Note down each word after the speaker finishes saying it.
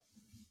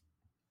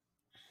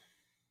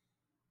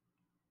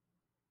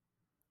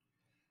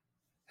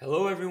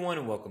Hello, everyone,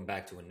 and welcome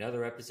back to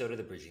another episode of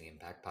the Bridging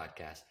Impact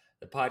Podcast,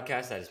 the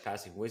podcast that is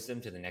passing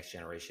wisdom to the next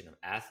generation of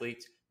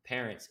athletes,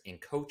 parents, and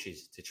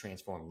coaches to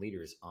transform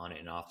leaders on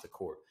and off the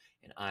court.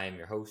 And I am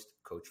your host,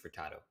 Coach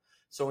Furtado.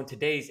 So, in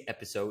today's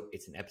episode,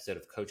 it's an episode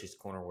of Coach's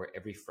Corner where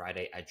every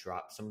Friday I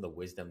drop some of the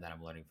wisdom that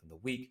I'm learning from the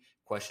week,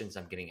 questions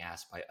I'm getting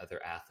asked by other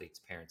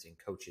athletes, parents, and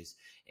coaches,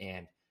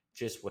 and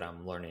just what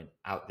I'm learning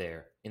out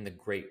there in the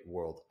great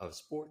world of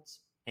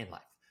sports and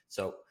life.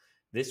 So,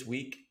 this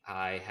week,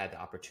 I had the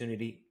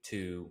opportunity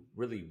to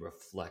really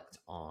reflect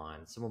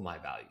on some of my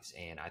values.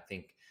 And I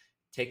think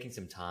taking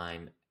some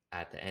time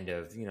at the end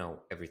of,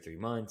 every 3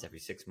 months, every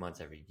 6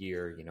 months, every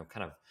year,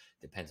 kind of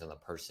depends on the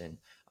person,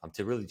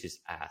 to really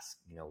just ask,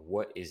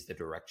 what is the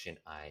direction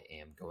I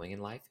am going in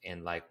life?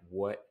 And like,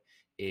 what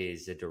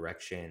is the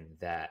direction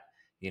that,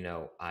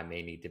 I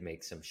may need to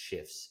make some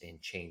shifts and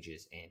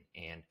changes in?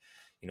 And,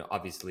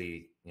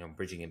 obviously,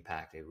 Bridging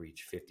Impact, it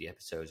reached 50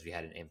 episodes. We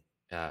had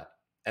an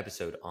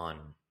episode on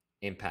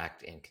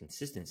impact and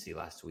consistency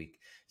last week.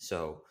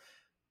 So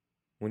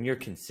when you're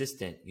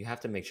consistent, you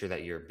have to make sure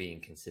that you're being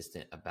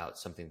consistent about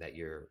something that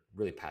you're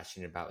really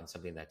passionate about and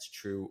something that's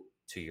true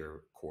to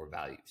your core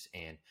values.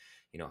 And,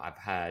 I've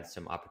had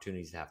some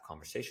opportunities to have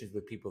conversations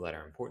with people that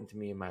are important to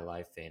me in my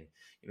life. And,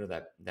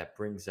 that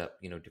brings up,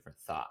 different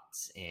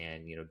thoughts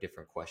and,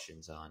 different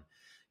questions on,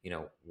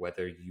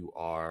 whether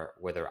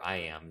I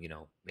am,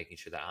 making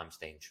sure that I'm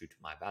staying true to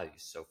my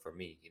values. So for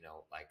me,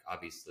 like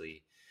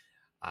obviously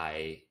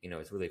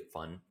it's really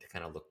fun to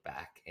kind of look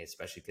back,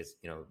 especially because,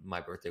 my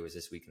birthday was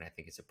this week and I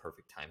think it's a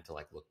perfect time to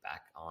like look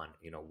back on,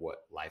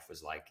 what life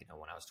was like,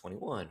 when I was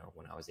 21 or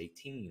when I was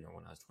 18 or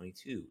when I was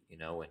 22, and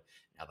now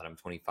that I'm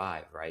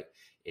 25, right.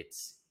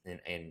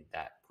 And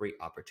that great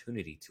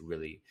opportunity to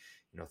really,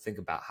 think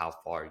about how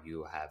far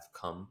you have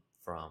come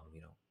from,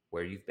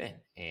 where you've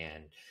been.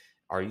 And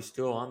are you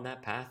still on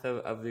that path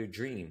of your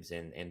dreams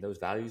and those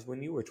values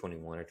when you were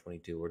 21 or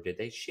 22, or did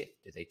they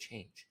shift? Did they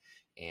change?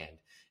 And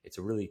it's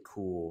really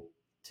cool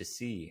to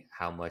see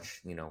how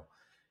much,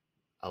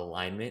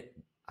 alignment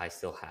I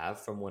still have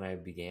from when I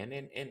began,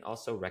 and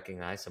also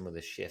recognize some of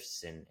the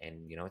shifts and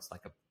it's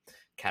like a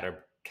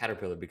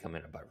caterpillar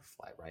becoming a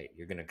butterfly, right?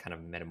 You're going to kind of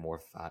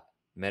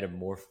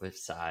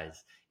metamorphosize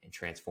and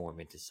transform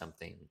into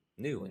something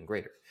new and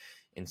greater.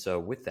 And so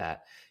with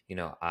that,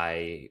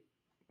 I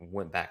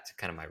went back to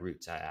kind of my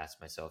roots. I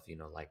asked myself,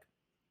 like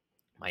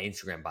my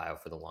Instagram bio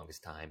for the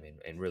longest time.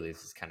 And really,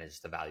 this is kind of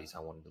just the values I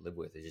wanted to live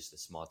with. Is just a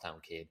small town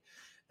kid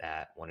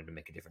that wanted to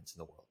make a difference in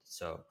the world.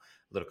 So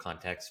a little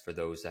context for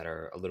those that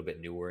are a little bit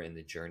newer in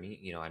the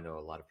journey. I know a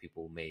lot of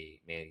people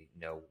may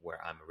know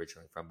where I'm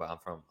originally from, but I'm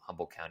from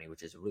Humboldt County,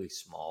 which is a really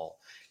small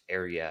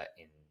area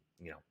in,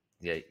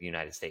 the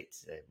United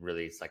States.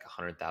 Really, it's like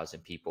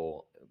 100,000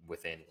 people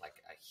within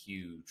like a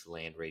huge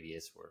land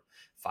radius. We're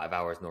 5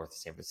 hours north of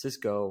San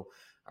Francisco.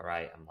 All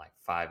right, I'm like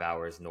 5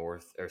 hours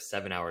north or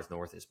 7 hours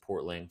north is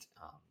Portland.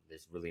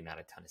 There's really not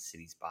a ton of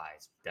cities by.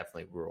 It's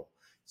definitely rural,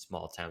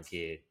 small town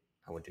kid.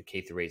 I went to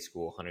K through 8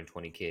 school,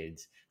 120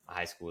 kids. My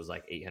high school was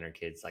like 800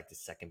 kids, like the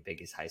second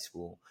biggest high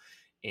school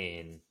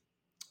in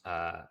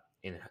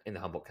in the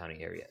Humboldt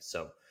County area.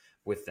 So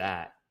with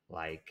that,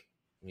 like,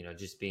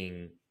 just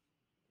being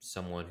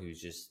someone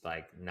who's just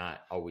like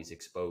not always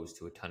exposed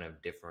to a ton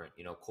of different,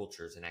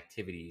 cultures and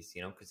activities,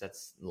 because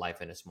that's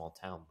life in a small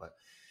town. But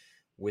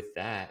with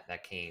that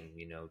came,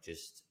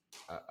 just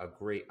a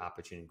great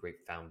opportunity, great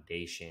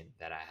foundation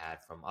that I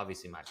had from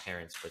obviously my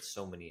parents, but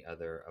so many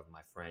other of my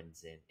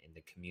friends and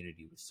the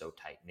community was so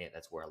tight knit.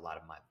 That's where a lot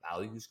of my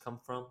values come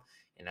from.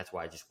 And that's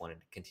why I just wanted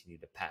to continue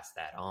to pass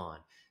that on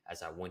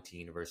as I went to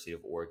University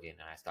of Oregon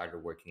and I started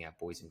working at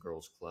Boys and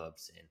Girls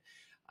Clubs. And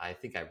I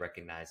think I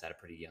recognized at a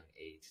pretty young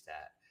age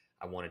that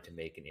I wanted to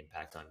make an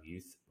impact on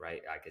youth,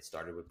 right? I get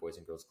started with Boys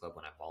and Girls Club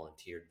when I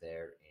volunteered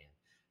there and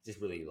just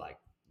really like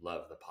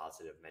love the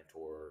positive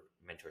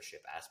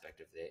mentorship aspect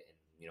of it. And,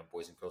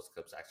 Boys and Girls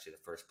Club's actually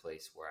the first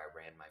place where I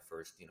ran my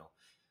first,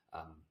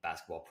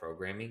 basketball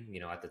programming.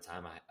 At the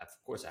time, of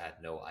course, I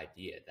had no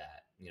idea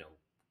that,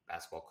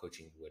 basketball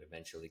coaching would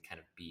eventually kind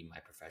of be my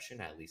profession.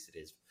 At least it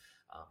is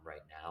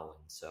right now.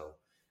 And so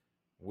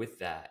with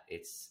that,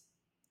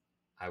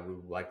 I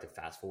would like to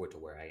fast forward to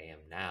where I am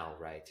now,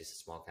 right? Just a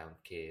small town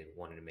kid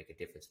wanting to make a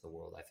difference in the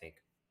world. I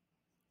think,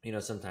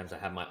 sometimes I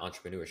have my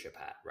entrepreneurship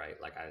hat,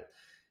 right? Like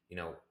you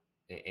know,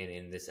 and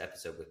in this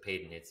episode with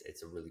Peyton,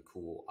 it's a really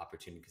cool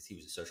opportunity because he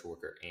was a social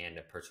worker and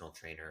a personal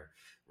trainer,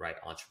 right?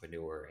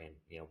 Entrepreneur. And,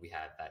 we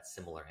had that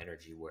similar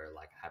energy where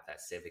like I have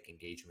that civic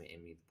engagement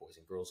in me, the Boys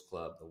and Girls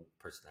Club, the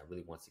person that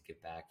really wants to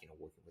give back,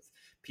 working with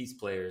peace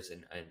players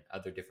and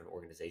other different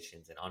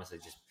organizations. And honestly,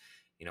 just,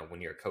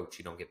 when you're a coach,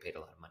 you don't get paid a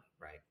lot of money,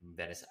 right?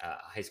 Venice,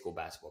 a high school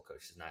basketball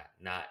coach is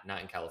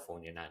not in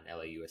California, not in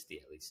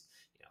LAUSD, at least,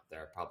 there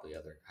are probably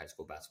other high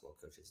school basketball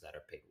coaches that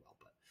are paid well,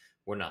 but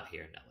we're not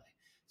here in LA.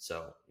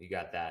 So you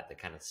got the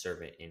kind of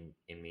servant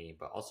in me,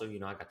 but also, I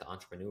got the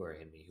entrepreneur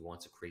in me who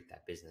wants to create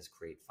that business,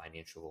 create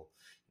financial,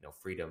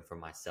 freedom for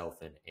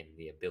myself and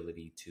the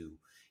ability to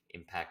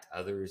impact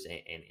others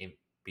and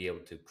be able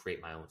to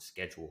create my own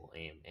schedule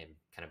and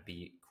kind of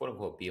be quote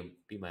unquote be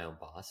my own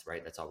boss,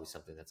 right? That's always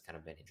something that's kind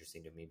of been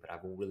interesting to me. But I've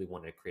really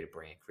wanted to create a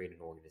brand, create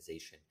an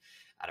organization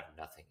out of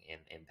nothing,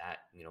 and that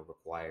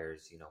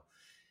requires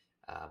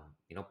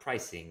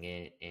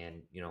pricing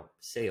and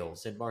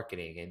sales and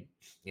marketing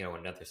and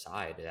another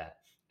side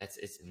that's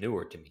it's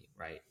newer to me,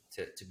 right?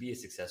 To be a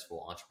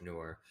successful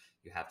entrepreneur,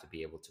 you have to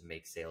be able to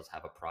make sales,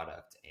 have a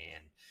product,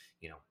 and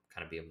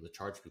kind of be able to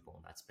charge people,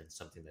 and that's been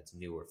something that's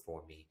newer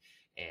for me.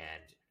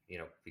 And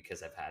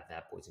because I've had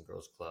that Boys and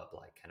Girls Club,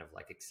 like kind of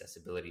like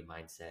accessibility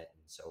mindset,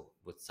 and so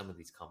with some of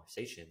these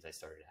conversations, I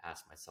started to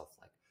ask myself,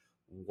 like,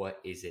 what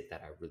is it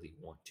that I really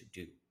want to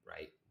do,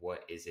 right?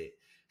 What is it?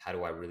 How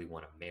do I really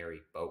want to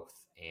marry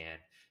both? And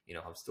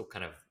I'm still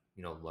kind of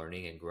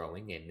learning and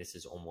growing, and this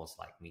is almost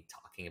like me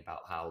talking about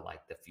how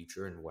like the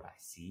future and what I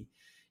see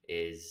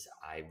is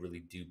I really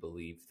do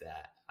believe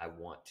that I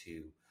want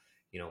to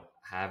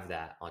have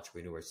that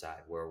entrepreneur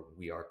side where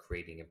we are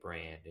creating a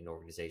brand, an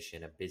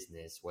organization, a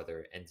business, whether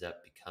it ends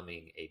up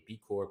becoming a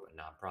B Corp, a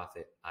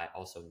nonprofit. I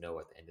also know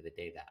at the end of the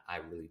day that I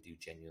really do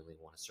genuinely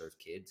want to serve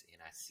kids.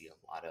 And I see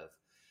a lot of,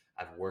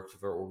 I've worked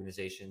for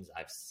organizations,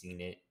 I've seen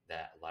it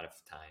that a lot of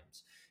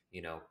times,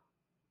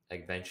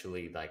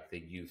 eventually like the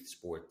youth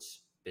sports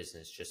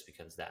business just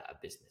becomes that a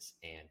business.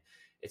 And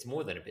it's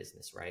more than a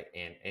business, right?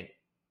 And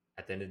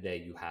at the end of the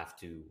day,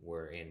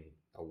 we're in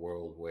a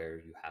world where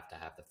you have to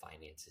have the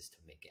finances to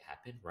make it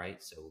happen,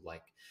 right? So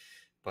like,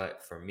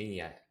 but for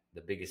me,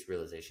 the biggest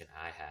realization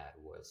I had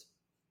was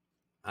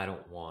I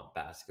don't want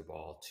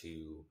basketball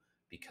to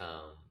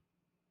become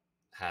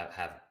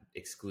have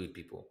exclude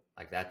people.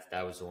 Like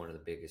that was one of the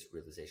biggest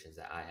realizations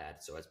that I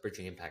had. So as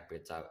Bridging Impact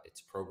builds out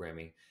its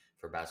programming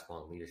for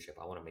basketball and leadership,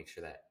 I want to make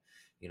sure that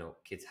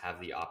kids have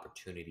the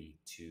opportunity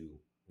to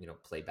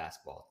play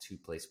basketball, to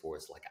play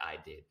sports like I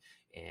did.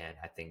 And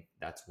I think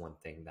that's one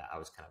thing that I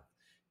was kind of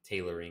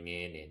tailoring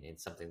in, and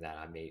something that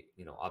I may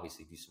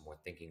obviously do some more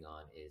thinking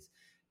on is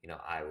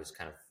I was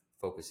kind of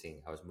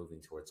I was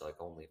moving towards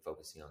like only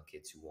focusing on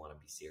kids who want to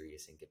be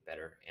serious and get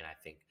better. And I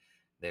think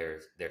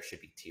there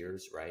should be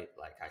tiers, right?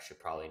 Like I should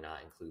probably not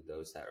include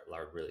those that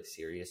are really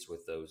serious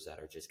with those that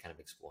are just kind of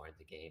exploring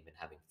the game and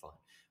having fun,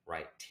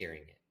 right?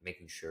 Tiering it,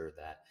 making sure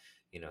that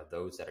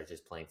those that are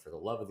just playing for the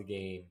love of the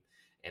game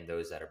and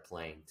those that are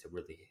playing to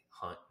really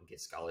hunt and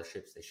get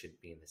scholarships, they shouldn't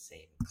be in the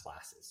same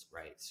classes,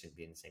 right? Shouldn't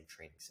be in the same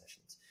training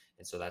sessions.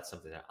 And so that's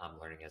something that I'm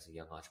learning as a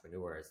young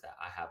entrepreneur, is that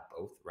I have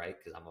both, right?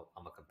 Because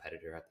I'm a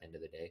competitor at the end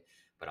of the day,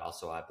 but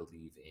also I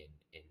believe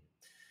in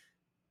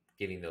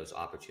giving those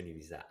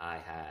opportunities that I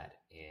had.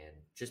 And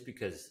just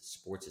because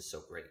sports is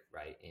so great,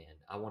 right? And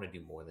I want to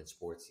do more than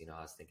sports.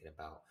 I was thinking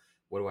about,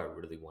 what do I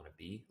really want to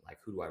be? Like,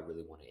 who do I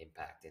really want to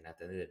impact? And at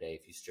the end of the day,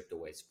 if you stripped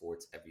away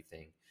sports,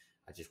 everything,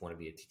 I just want to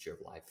be a teacher of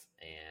life.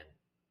 And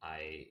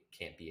I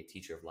can't be a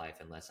teacher of life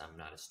unless I'm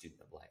not a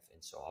student of life.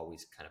 And so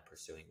always kind of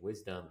pursuing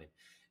wisdom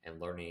and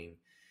learning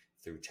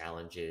through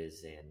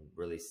challenges and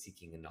really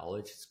seeking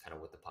knowledge. It's kind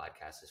of what the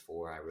podcast is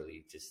for. I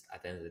really just,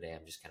 at the end of the day,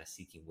 I'm just kind of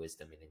seeking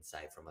wisdom and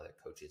insight from other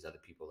coaches,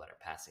 other people that are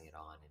passing it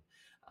on.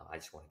 And I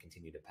just want to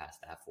continue to pass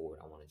that forward.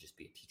 I want to just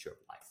be a teacher of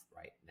life,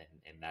 right?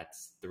 And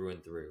that's through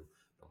and through,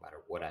 no matter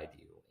what I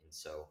do. And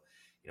so,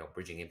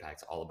 Bridging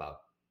Impact's all about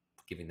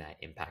giving that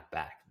impact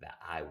back that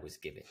I was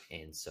given.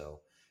 And so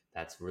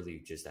that's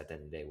really just at the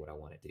end of the day what I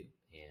want to do.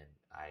 And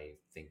I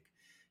think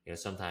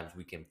sometimes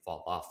we can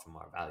fall off from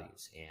our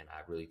values, and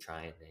I really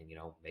try and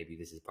maybe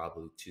this is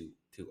probably too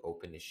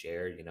open to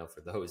share,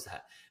 for those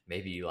that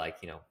maybe like,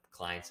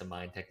 clients of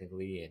mine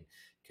technically, and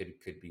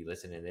could be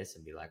listening to this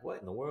and be like, what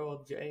in the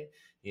world, Jay?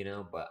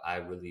 But I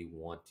really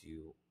want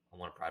to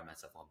pride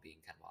myself on being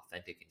kind of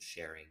authentic and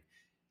sharing,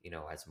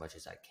 as much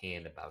as I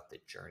can about the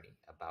journey,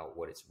 about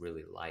what it's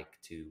really like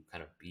to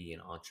kind of be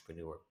an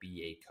entrepreneur,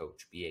 be a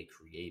coach, be a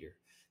creator,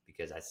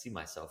 because I see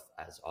myself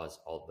as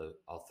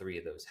all three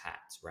of those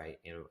hats, right?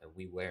 And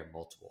we wear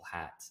multiple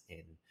hats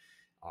in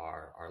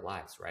our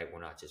lives, right?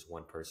 We're not just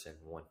one person,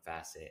 one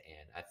facet.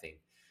 And I think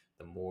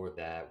the more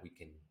that we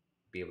can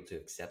be able to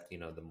accept,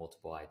 the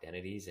multiple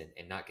identities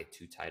and not get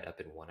too tied up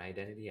in one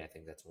identity, I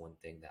think that's one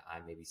thing that I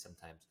maybe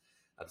sometimes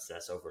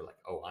obsess over, like,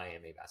 oh, I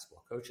am a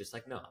basketball coach. It's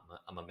like, no,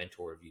 I'm a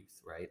mentor of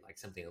youth, right? Like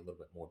something a little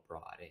bit more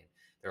broad. And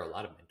there are a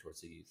lot of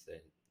mentors of youth, and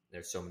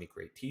there's so many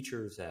great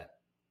teachers that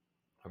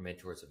are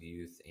mentors of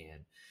youth,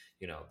 and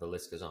the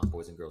list goes on.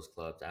 Boys and Girls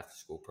Clubs, after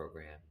school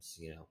programs,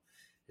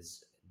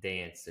 is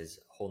dance, is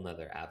a whole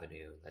nother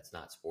avenue that's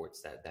not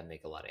sports that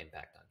make a lot of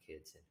impact on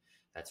kids. And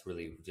that's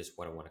really just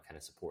what I want to kind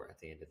of support at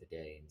the end of the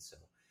day. And so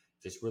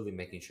just really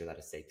making sure that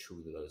I stay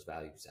true to those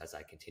values as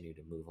I continue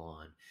to move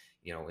on,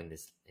 in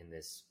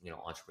this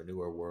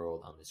entrepreneur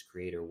world, on this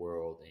creator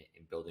world,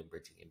 and building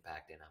Bridging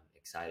Impact. And I'm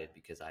excited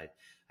because I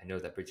know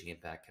that Bridging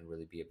Impact can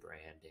really be a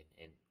brand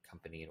and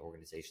company and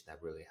organization that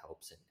really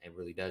helps and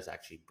really does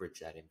actually bridge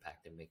that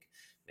impact and make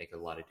a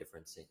lot of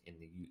difference in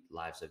the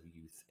lives of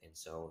youth. And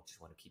so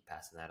just want to keep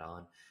passing that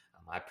on.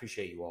 I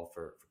appreciate you all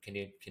for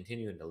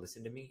continuing to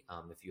listen to me.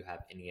 If you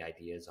have any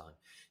ideas on,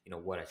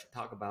 what I should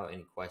talk about,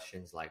 any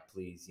questions, like,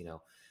 please,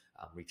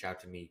 reach out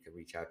to me. You can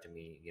reach out to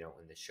me,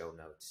 in the show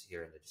notes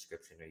here in the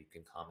description, or you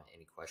can comment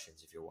any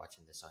questions if you're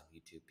watching this on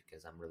YouTube,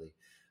 because I'm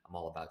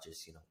all about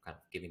just, kind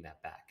of giving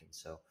that back. And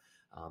so,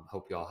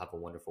 hope you all have a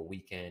wonderful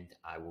weekend.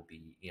 I will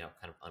be,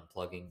 kind of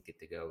unplugging, get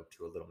to go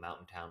to a little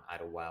mountain town,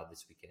 Idlewild,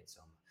 this weekend.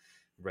 So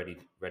I'm ready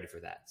for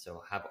that.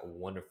 So have a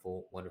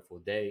wonderful, wonderful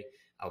day.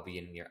 I'll be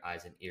in your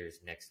eyes and ears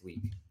next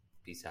week.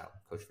 Peace out.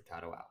 Coach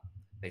Furtado out.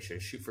 Make sure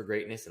to shoot for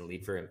greatness and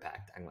lead for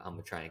impact. I'm going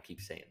to try and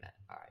keep saying that.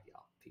 All right,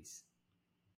 y'all. Peace.